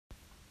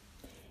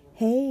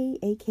Hey,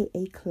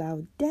 aka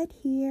Claudette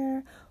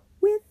here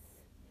with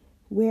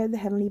Where the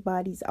Heavenly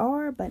Bodies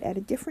Are, but at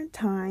a different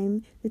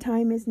time. The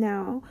time is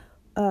now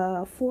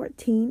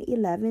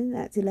 14:11.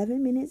 That's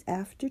 11 minutes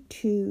after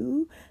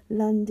 2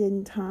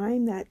 London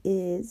time. That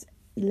is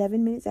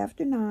 11 minutes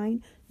after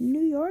 9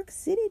 New York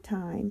City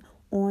time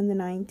on the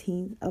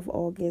 19th of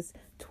August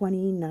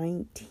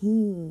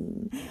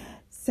 2019.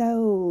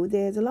 So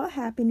there's a lot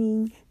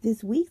happening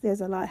this week.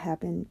 There's a lot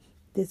happened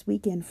this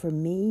weekend for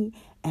me,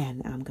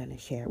 and I'm going to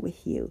share it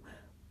with you.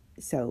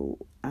 So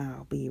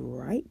I'll be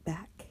right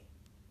back.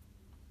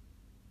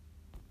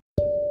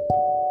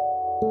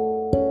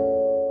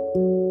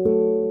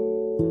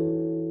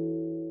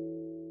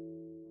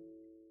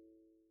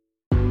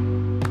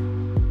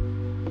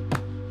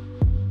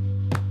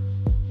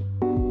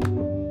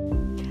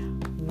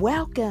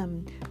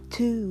 Welcome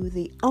to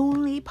the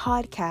only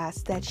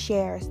podcast that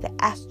shares the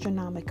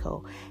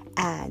astronomical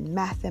and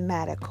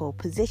mathematical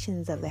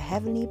positions of the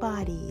heavenly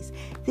bodies.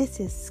 This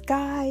is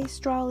Sky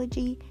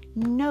Astrology.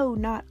 No,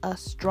 not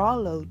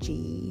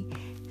astrology.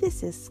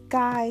 This is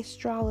Sky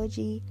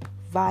Astrology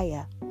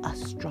via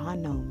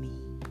astronomy.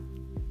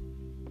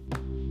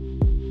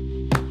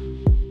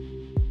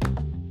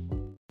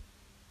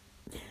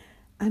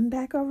 I'm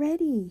back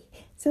already.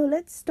 So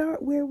let's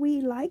start where we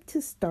like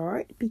to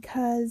start,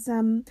 because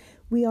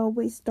we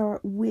always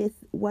start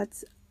with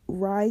what's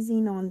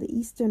rising on the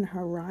eastern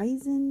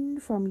horizon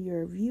from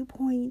your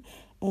viewpoint.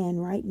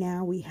 And right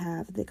now we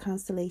have the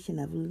constellation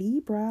of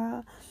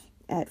Libra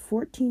at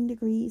 14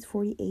 degrees,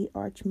 48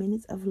 arch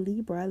minutes of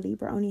Libra.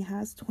 Libra only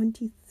has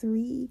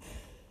 23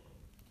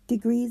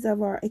 degrees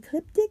of our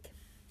ecliptic.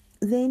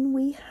 Then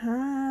we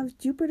have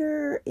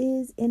Jupiter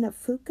is in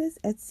Ophiuchus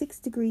at 6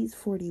 degrees,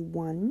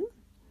 41.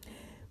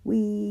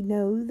 We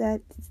know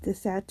that the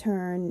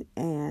Saturn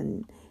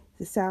and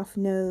the South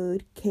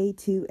Node,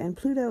 K2, and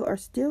Pluto are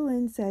still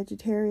in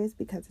Sagittarius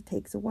because it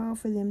takes a while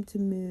for them to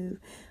move,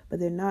 but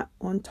they're not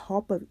on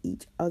top of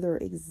each other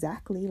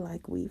exactly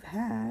like we've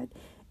had.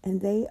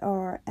 And they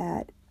are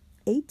at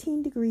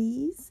 18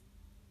 degrees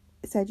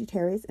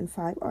Sagittarius and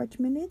 5 arch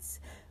minutes.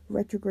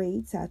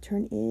 Retrograde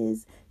Saturn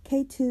is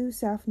K2,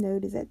 South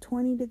Node is at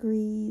 20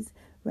 degrees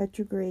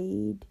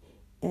retrograde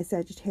and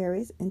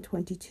Sagittarius and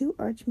 22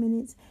 arch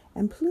minutes,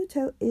 and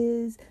Pluto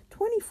is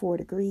 24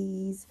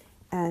 degrees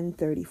and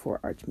 34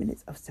 arch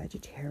minutes of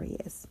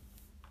Sagittarius.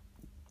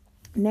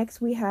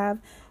 Next we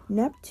have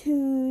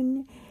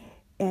Neptune,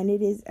 and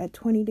it is at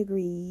 20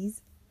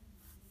 degrees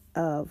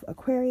of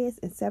Aquarius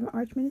and 7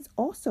 arch minutes,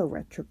 also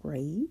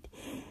retrograde.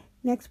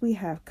 Next we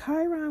have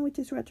Chiron, which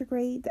is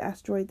retrograde, the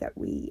asteroid that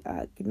we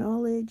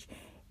acknowledge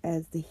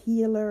as the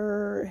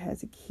healer,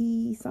 has a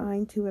key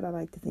sign to it. I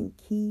like to think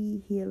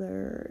key,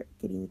 healer,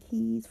 getting the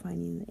keys,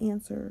 finding the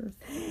answers.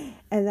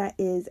 And that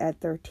is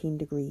at 13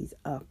 degrees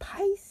of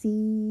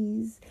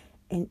Pisces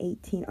and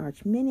 18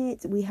 arch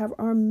minutes. We have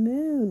our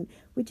moon,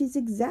 which is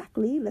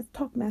exactly, let's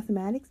talk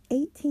mathematics,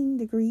 18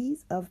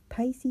 degrees of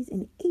Pisces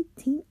and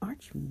 18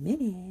 arch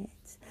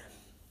minutes.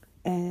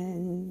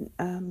 And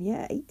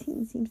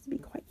 18 seems to be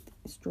quite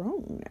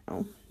strong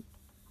now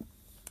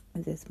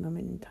at this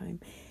moment in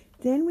time.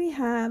 Then we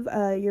have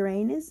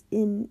Uranus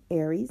in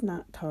Aries,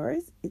 not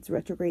Taurus. It's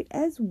retrograde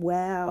as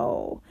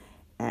well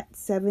at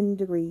 7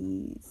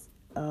 degrees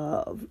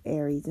of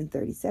Aries and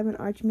 37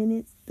 arch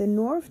minutes. The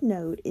North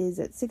Node is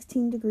at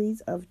 16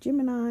 degrees of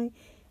Gemini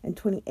and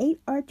 28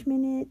 arch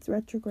minutes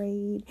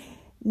retrograde.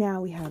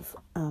 Now we have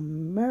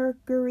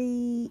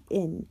Mercury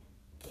in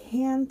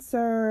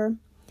Cancer,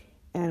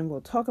 and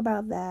we'll talk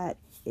about that.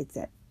 It's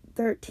at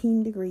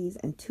 13 degrees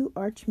and 2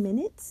 arch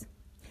minutes.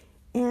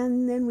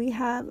 And then we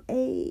have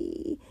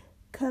a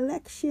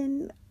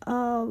collection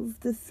of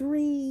the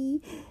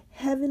 3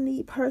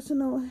 heavenly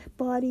personal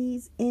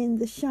bodies in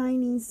the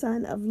shining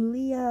sun of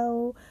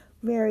Leo.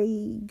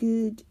 Very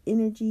good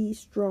energy,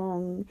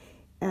 strong.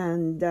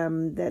 And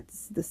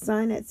that's the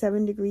sun at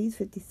 7 degrees,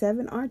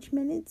 57 arch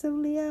minutes of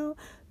Leo.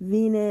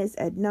 Venus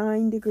at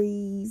 9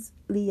 degrees,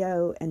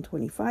 Leo, and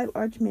 25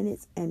 arch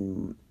minutes.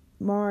 And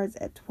Mars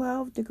at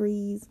 12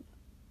 degrees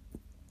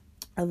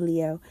of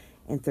Leo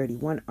and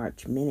 31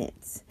 arch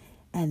minutes.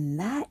 And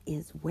that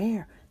is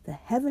where the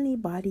heavenly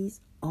bodies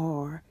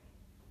are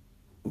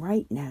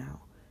right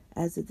now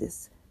as of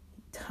this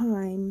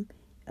time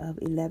of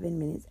 11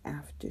 minutes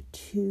after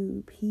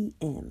 2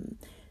 p.m.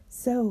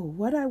 So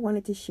what I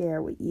wanted to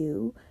share with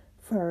you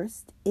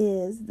first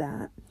is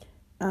that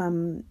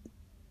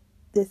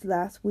this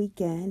last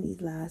weekend,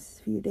 these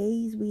last few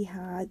days, we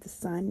had the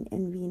Sun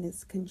and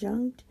Venus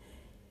conjunct.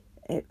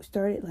 It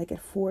started like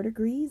at 4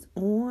 degrees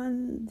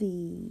on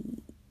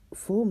the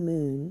full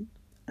moon.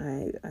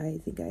 I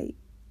think I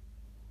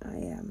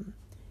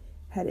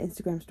had an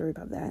Instagram story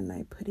about that, and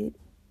I put it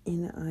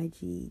in the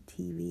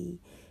IGTV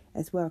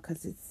as well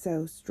because it's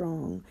so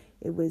strong.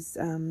 It was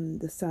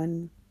the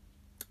sun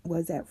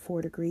was at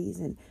 4 degrees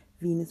and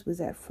Venus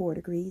was at 4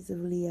 degrees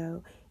of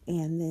Leo,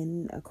 and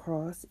then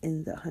across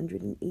in the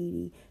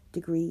 180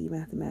 degree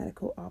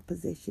mathematical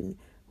opposition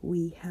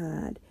we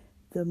had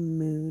the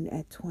moon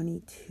at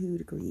 22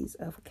 degrees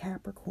of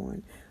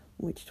Capricorn,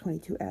 which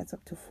 22 adds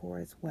up to 4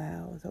 as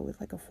well. So it's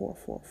like a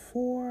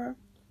 4-4-4.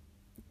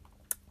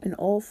 And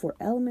all 4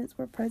 elements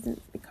were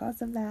present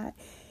because of that.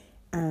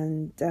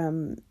 And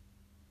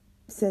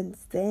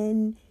since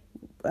then,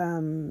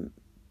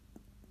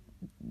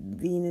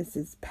 Venus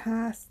is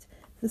past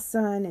the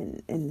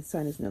sun, and the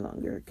sun is no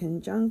longer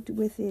conjunct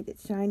with it.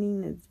 It's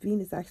shining, and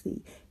Venus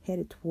actually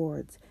headed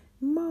towards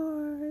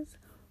Mars.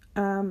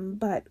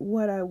 But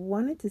what I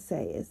wanted to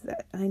say is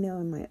that I know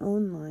in my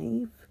own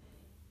life,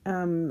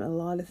 a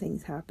lot of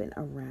things happen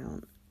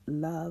around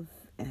love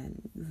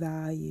and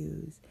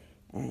values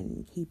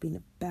and keeping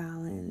a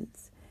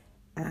balance.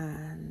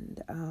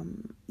 And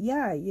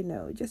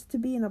just to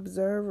be an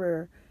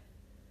observer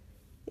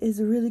is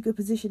a really good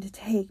position to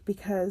take,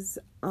 because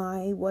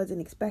I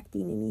wasn't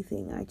expecting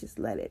anything. I just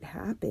let it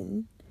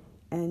happen,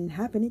 and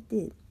happen it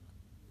did.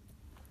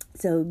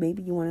 So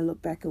maybe you want to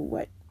look back at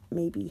what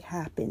maybe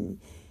happened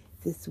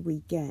this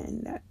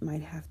weekend that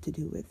might have to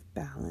do with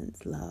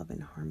balance, love,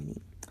 and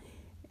harmony.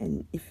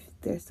 And if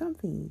there's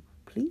something,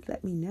 please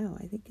let me know.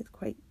 I think it's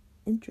quite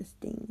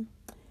interesting.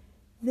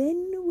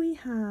 Then we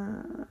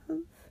have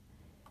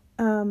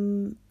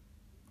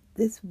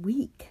this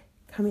week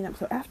coming up.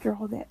 So after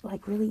all that,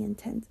 like really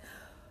intense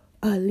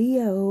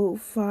Leo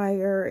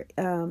fire,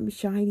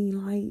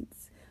 shining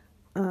lights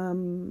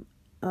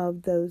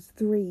of those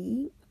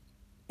 3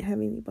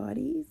 heavenly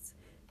bodies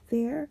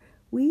there,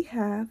 we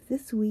have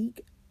this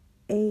week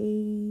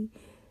a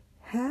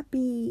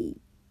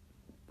happy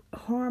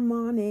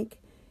harmonic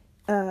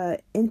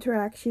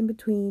interaction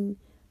between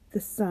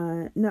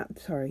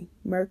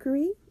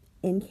Mercury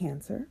in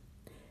Cancer,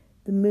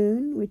 the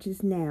moon, which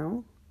is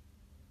now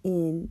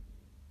in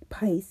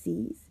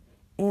Pisces,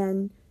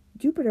 and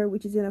Jupiter,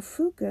 which is in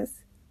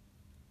Ophiuchus,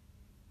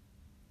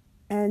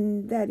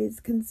 and that is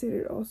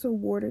considered also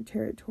water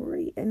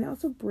territory, and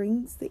also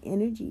brings the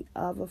energy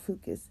of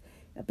Ophiuchus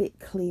a bit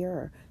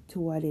clearer to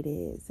what it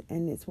is.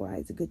 And it's why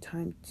it's a good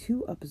time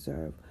to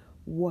observe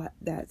what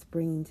that's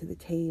bringing to the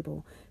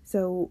table.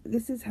 So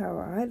this is how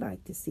I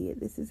like to see it.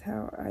 This is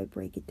how I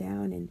break it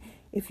down. And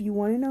if you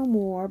want to know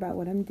more about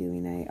what I'm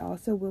doing, I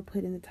also will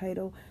put in the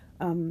title,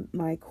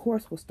 my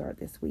course will start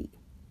this week.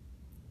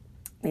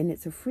 And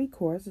it's a free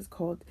course. It's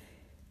called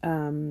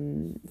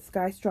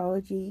Sky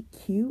Astrology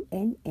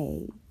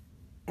Q&A.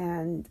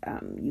 And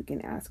you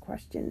can ask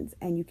questions,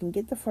 and you can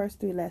get the first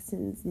 3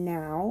 lessons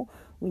now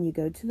when you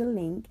go to the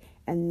link,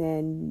 and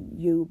then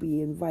you'll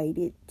be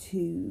invited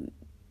to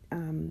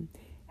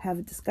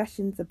have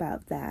discussions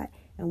about that.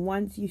 And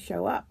once you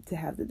show up to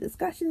have the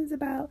discussions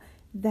about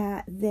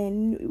that,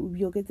 then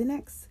you'll get the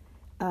next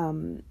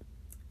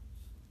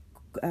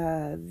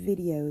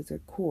videos or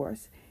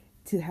course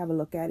to have a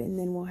look at it, and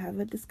then we'll have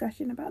a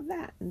discussion about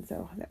that. And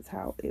so that's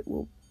how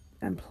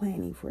I'm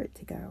planning for it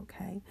to go,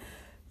 okay?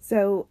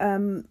 So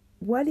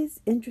what is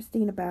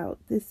interesting about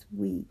this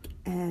week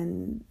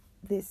and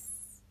this,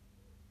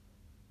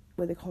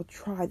 what they call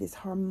this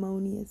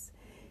harmonious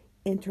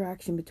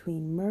interaction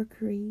between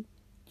Mercury,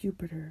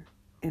 Jupiter,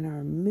 and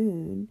our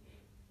moon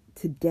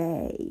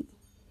today,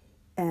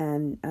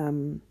 and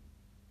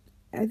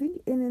I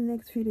think in the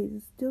next few days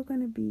it's still going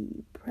to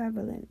be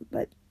prevalent,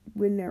 but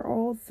when they're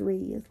all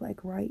 3, it's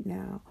like right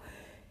now,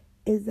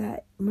 is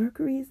that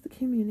Mercury is the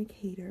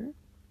communicator,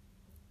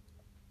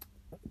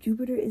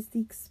 Jupiter is the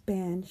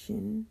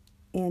expansion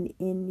and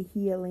in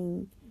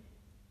healing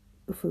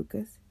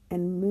Ophiuchus,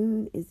 and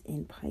moon is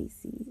in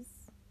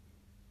Pisces.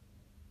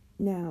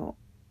 Now,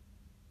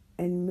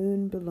 and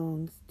moon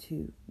belongs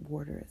to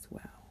water as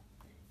well.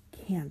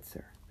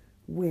 Cancer,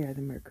 where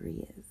the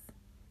Mercury is.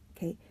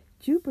 Okay,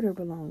 Jupiter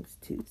belongs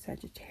to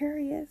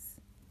Sagittarius,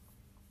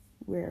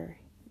 where,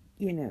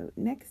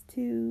 next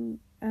to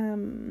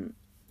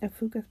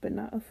Ophiuchus, but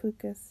not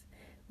Ophiuchus.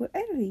 Well,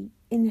 actually,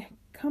 in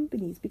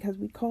companies, because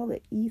we call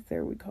it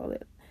ether, we call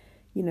it,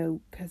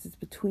 because it's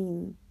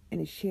between, and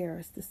it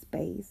shares the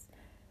space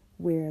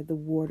where the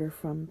water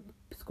from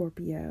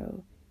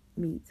Scorpio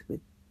meets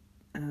with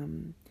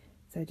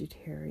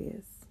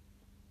Sagittarius.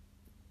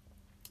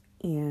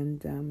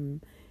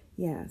 And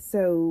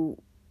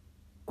so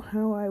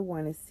how I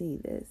want to see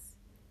this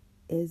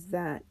is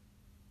that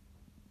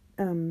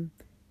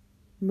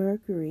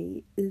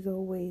Mercury is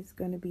always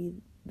going to be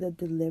the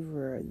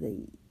deliverer,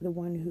 the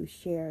one who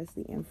shares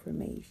the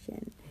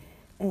information,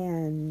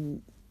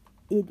 and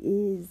it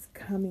is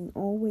coming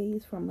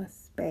always from a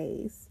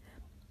space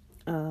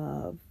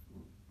of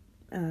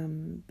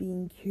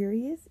being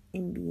curious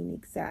and being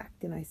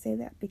exact. And I say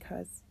that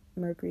because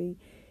Mercury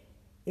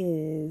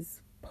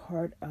is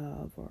part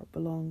of, or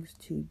belongs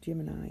to,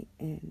 Gemini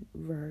and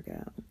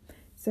Virgo.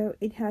 So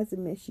it has a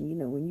mission.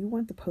 When you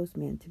want the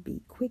postman to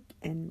be quick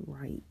and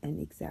right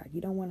and exact,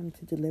 you don't want him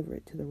to deliver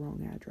it to the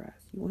wrong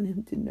address. You want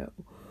him to know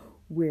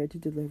where to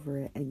deliver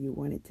it, and you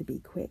want it to be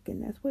quick.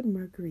 And that's what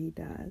Mercury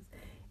does.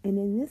 And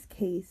in this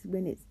case,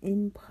 when it's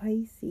in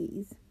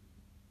Pisces,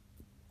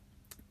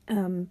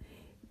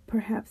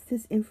 perhaps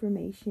this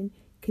information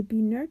could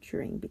be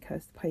nurturing,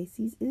 because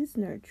Pisces is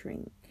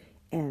nurturing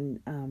and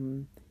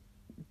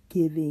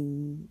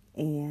giving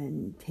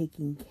and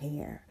taking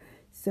care.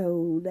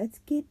 So let's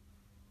get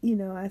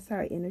as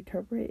I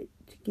interpret,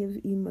 to give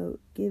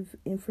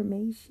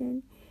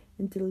information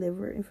and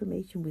deliver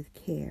information with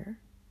care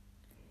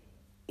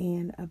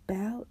and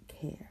about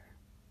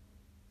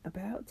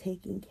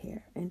taking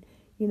care. And,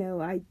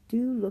 I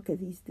do look at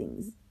these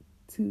things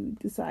to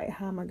decide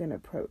how am I going to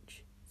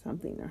approach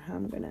something, or how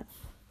I'm going to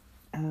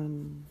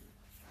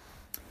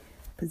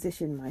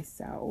position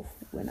myself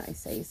when I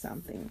say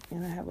something.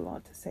 And I have a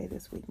lot to say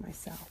this week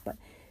myself, but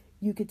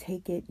you could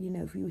take it,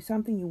 if you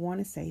something you want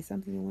to say,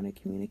 something you want to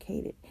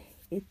communicate,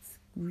 it's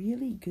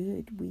really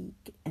good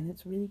week, and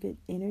it's really good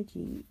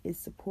energy is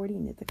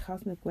supporting it. The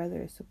cosmic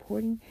weather is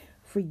supporting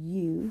for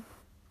you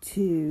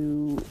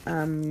to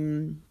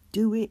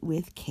do it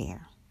with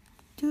care.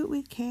 Do it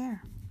with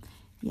care.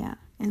 Yeah,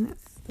 and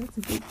that's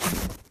a big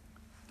thing.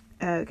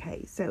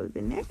 Okay, so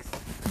the next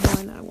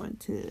one I want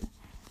to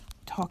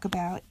talk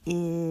about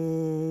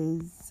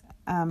is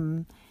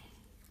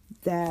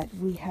that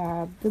we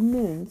have the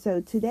moon.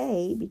 So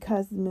today,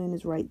 because the moon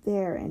is right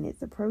there and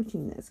it's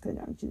approaching this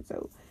conjunction,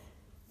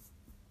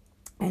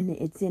 and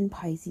it's in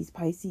Pisces.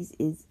 Pisces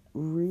is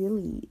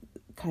really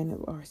kind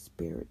of our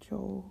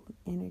spiritual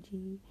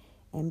energy,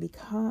 and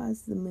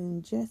because the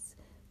moon just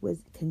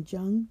was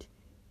conjunct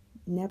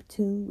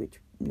Neptune, which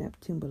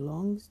Neptune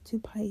belongs to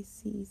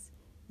Pisces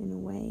in a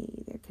way,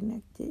 they're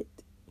connected.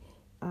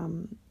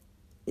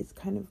 It's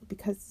kind of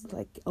because it's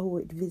like,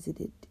 it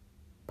visited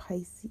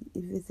Pisces,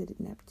 it visited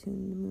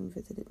Neptune, the moon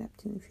visited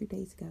Neptune a few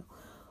days ago.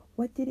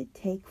 What did it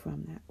take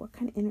from that? What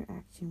kind of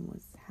interaction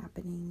was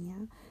happening?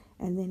 Yeah.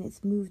 And then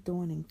it's moved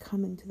on and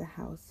come into the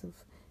house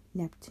of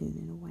Neptune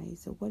in a way.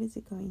 So what is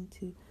it going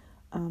to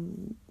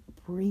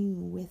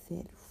bring with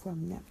it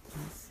from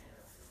Neptune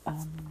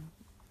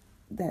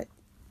that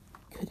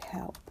could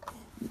help?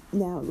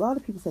 Now, a lot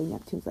of people say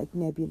Neptune's like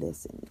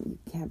nebulous and you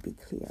can't be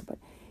clear, but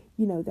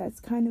that's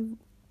kind of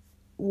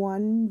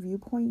one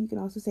viewpoint. You can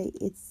also say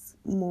it's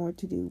more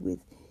to do with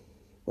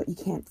what you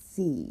can't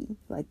see,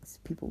 like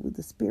people with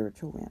the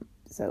spiritual realm.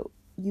 So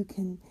you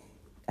can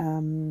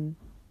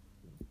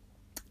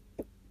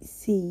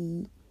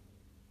see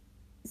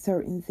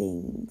certain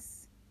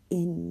things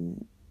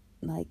in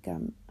like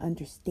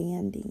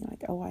understanding,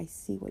 like, I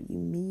see what you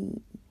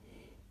mean,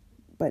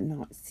 but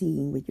not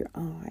seeing with your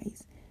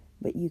eyes.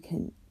 But you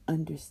can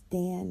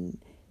understand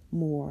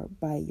more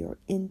by your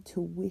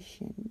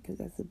intuition, because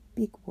that's a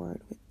big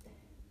word with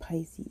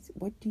Pisces.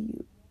 What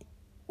does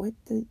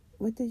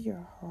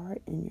your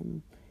heart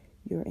and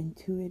your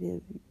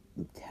intuitive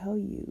tell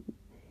you?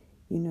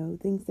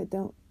 Things that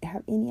don't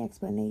have any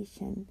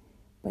explanation,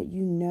 but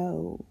in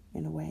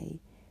a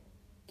way,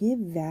 give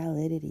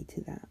validity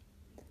to that.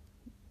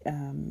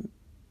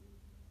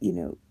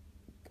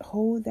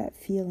 Hold that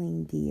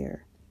feeling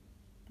dear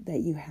that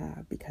you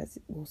have, because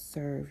it will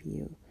serve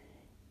you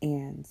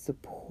and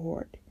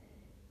support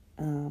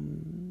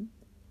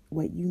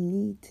what you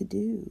need to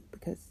do,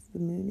 because the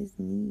moon is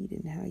need,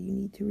 and how you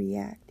need to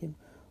react and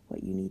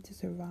what you need to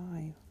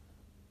survive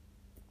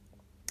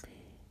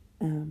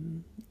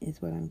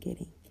is what I'm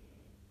getting.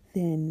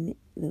 Then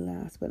the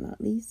last but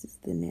not least is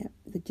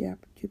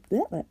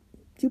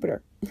Jupiter.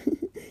 Jupiter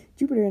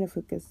in a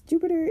focus.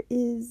 Jupiter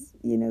is,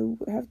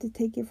 have to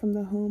take it from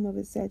the home of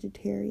a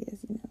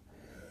Sagittarius,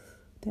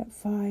 that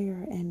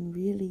fire, and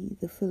really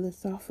the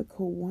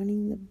philosophical,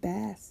 wanting the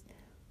best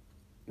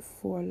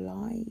for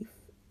life,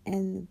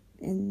 and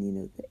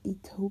the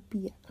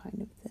utopia,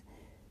 kind of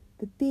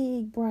the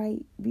big,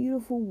 bright,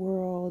 beautiful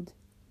world,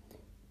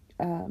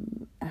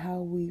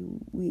 how we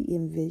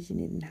envision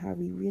it and how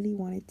we really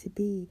want it to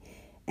be.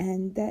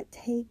 And that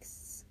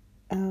takes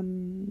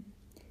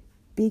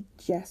big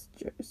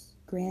gestures,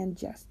 grand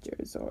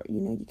gestures, or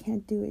you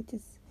can't do it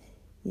just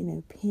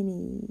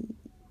penny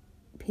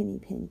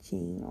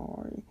pinching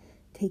or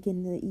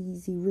taking the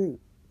easy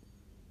route.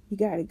 You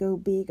got to go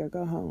big or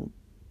go home.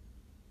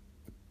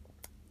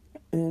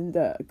 And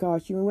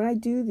when I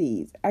do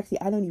these,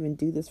 actually I don't even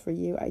do this for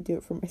you, I do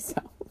it for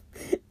myself.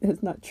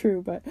 That's not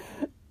true, but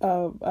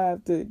I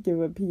have to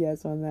give a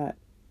PS on that.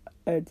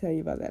 I'll tell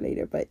you about that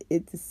later, but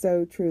it's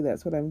so true.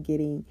 That's what I'm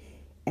getting,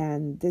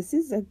 and this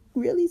is a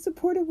really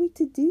supportive week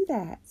to do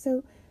that.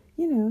 So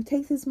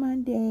take this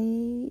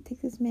Monday,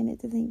 take this minute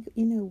to think,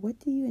 what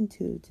do you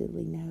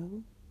intuitively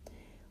know?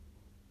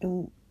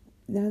 And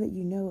now that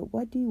you know it,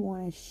 what do you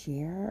want to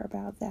share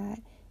about that?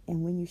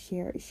 And when you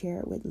share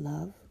it with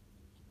love,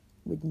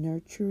 with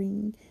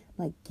nurturing,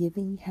 like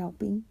giving,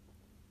 helping,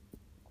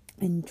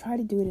 and try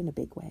to do it in a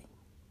big way.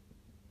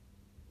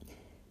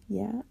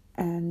 Yeah,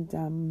 and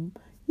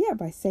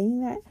by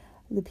saying that,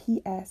 the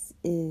PS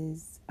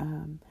is,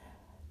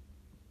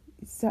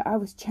 so I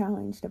was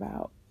challenged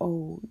about,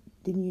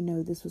 didn't you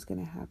know this was going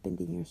to happen?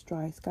 Didn't your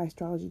sky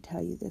astrology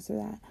tell you this or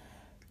that?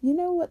 You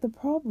know what the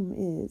problem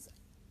is?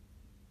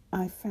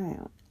 I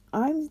found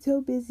I'm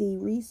so busy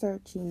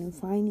researching and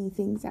finding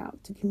things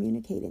out to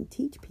communicate and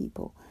teach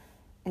people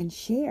and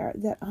share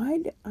that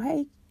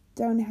I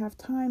don't have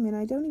time, and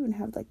I don't even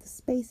have like the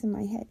space in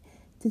my head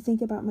to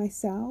think about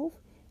myself.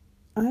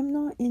 I'm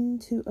not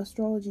into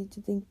astrology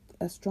to think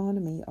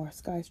astronomy or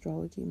sky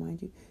astrology,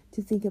 mind you,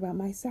 to think about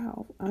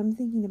myself. I'm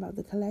thinking about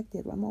the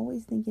collective. I'm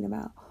always thinking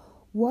about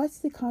what's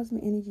the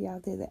cosmic energy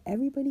out there that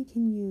everybody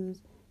can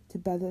use to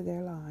better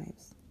their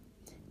lives.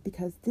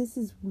 Because this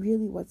is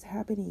really what's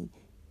happening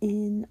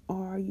in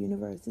our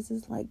universe. This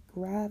is like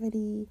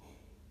gravity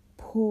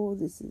pull.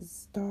 This is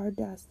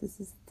stardust. This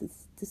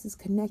is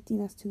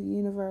connecting us to the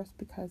universe,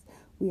 because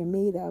we are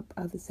made up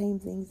of the same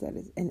things that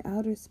is in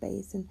outer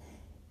space, and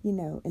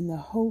in the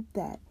hope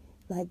that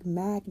like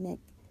magnetic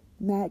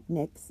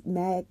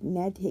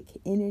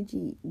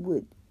energy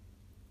would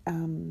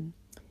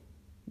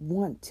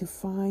want to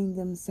find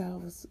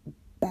themselves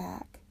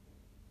back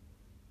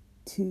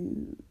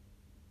to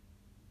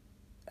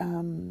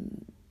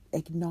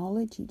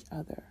acknowledge each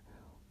other,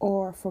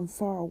 or from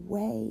far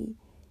away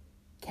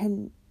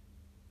can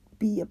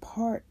be a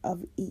part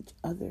of each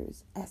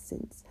other's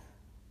essence.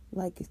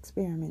 Like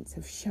experiments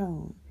have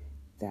shown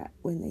that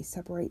when they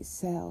separate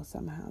cells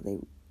somehow,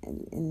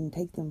 and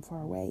take them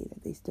far away,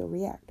 that they still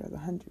react, or the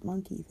 100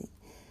 monkey thing.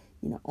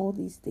 All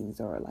these things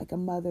are like a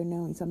mother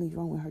knowing something's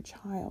wrong with her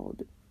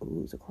child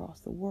who's across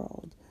the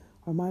world,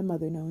 or my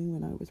mother knowing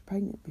when I was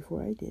pregnant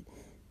before I did.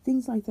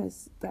 Things like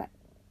this, that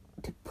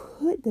to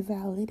put the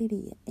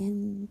validity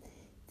in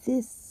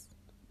this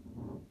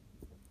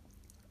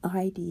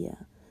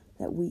idea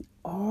that we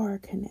are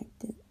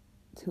connected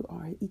to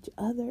each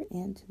other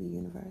and to the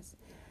universe.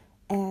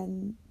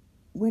 And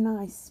when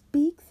I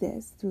speak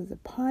this through the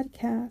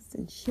podcast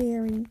and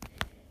sharing,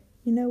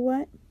 you know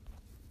what?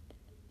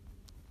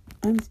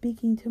 I'm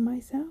speaking to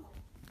myself.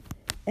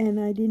 And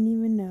I didn't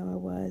even know I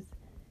was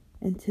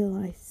until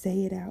I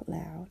say it out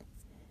loud.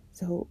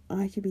 So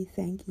I should be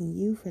thanking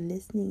you for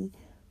listening,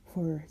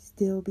 for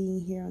still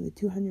being here on the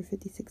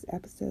 256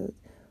 episodes,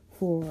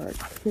 for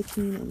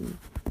clicking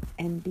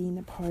and being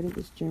a part of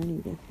this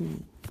journey with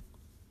me.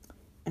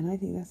 And I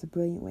think that's a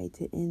brilliant way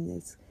to end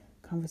this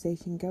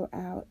conversation. Go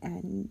out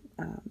and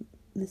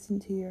listen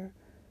to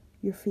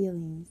your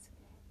feelings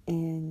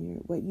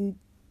and what you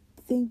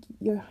think,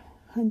 your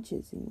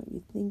hunches, and what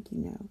you think you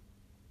know.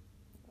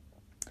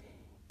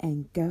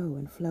 And go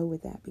and flow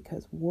with that,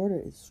 because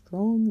water is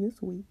strong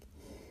this week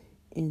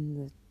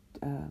in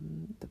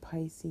the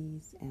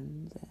Pisces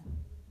and the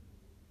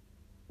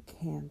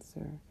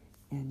Cancer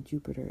and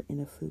Jupiter in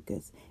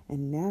Ophiuchus.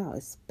 And now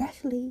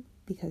especially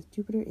because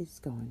Jupiter is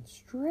going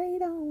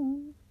straight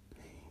on.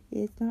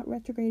 It's not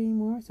retrograde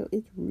anymore, so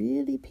it's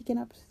really picking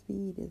up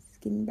speed. It's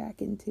getting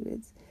back into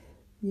its,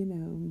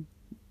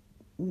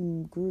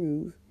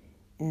 groove,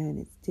 and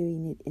it's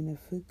doing it in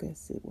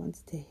Ophiuchus. It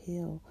wants to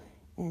heal.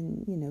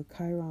 And,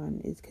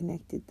 Chiron is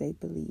connected, they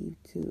believe,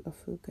 to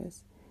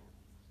Ophiuchus.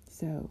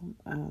 So,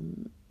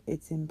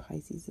 it's in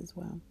Pisces as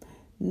well.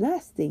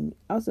 Last thing,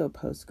 also a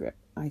postscript,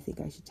 I think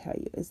I should tell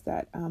you, is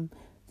that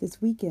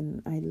this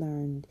weekend I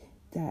learned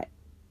that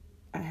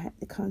I had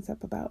the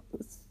concept about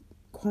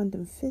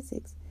quantum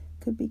physics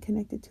could be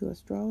connected to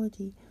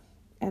astrology,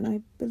 and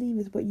I believe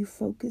is what you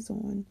focus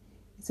on.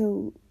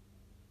 So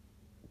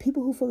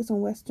people who focus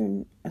on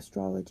Western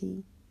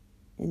astrology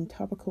and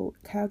topical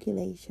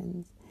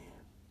calculations,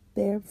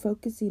 they're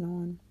focusing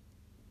on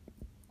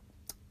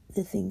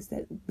the things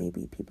that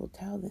maybe people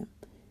tell them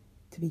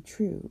to be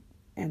true.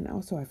 And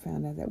also I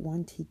found out that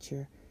one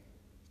teacher,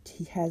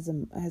 he has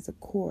a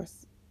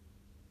course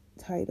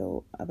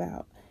title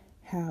about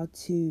how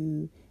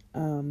to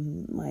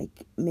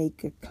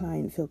make a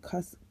client feel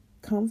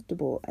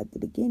comfortable at the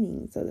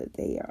beginning, so that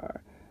they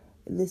are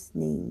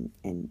listening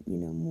and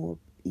more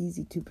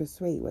easy to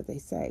persuade what they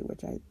say,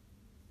 which I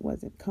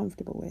wasn't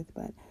comfortable with.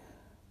 But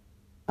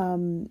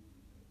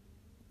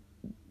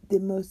the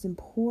most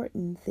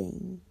important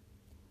thing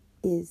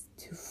is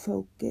to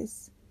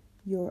focus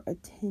your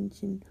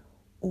attention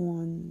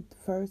on,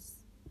 first,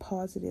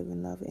 positive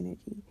and love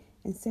energy,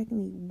 and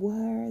secondly,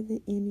 where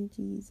the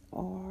energies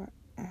are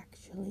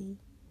actually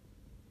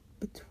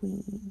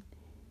between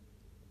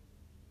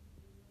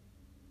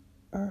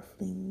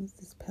earthlings,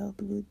 this pale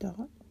blue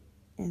dot,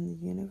 and the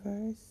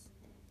universe,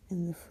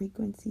 and the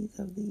frequencies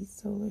of these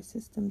solar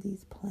systems,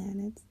 these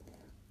planets,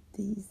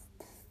 these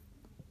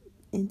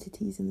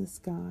entities in the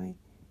sky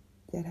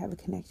that have a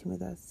connection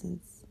with us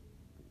since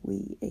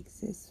we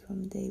exist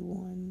from day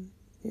one.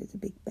 There's a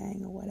big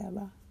bang or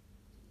whatever.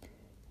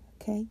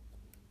 Okay?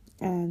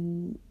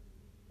 And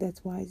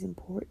that's why it's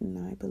important,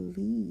 I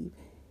believe,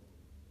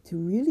 to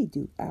really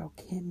do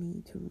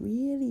alchemy, to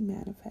really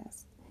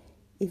manifest.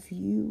 If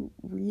you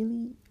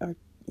really are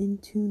in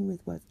tune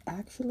with what's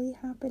actually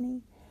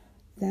happening,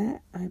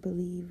 that, I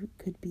believe,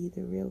 could be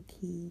the real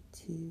key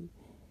to,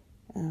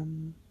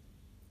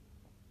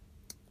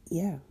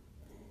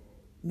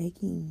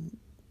 making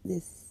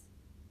this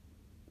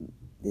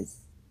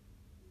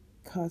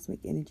cosmic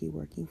energy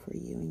working for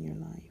you in your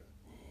life.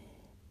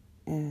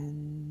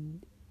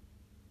 And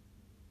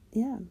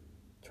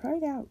try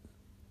it out.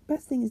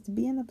 Best thing is to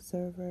be an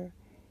observer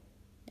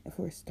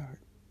for a start.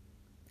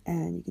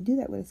 And you can do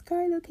that with a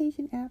Sky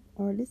Location app,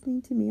 or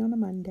listening to me on a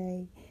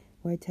Monday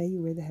where I tell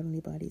you where the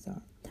heavenly bodies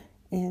are.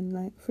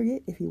 And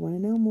forget, if you want to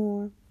know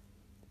more,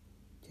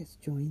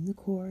 just join the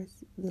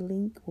course. The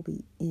link will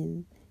be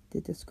in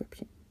the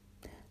description.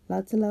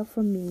 Lots of love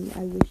from me.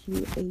 I wish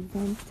you a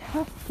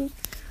fantastic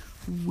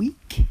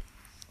week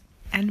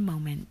and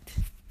moment.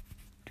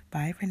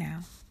 Bye for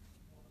now.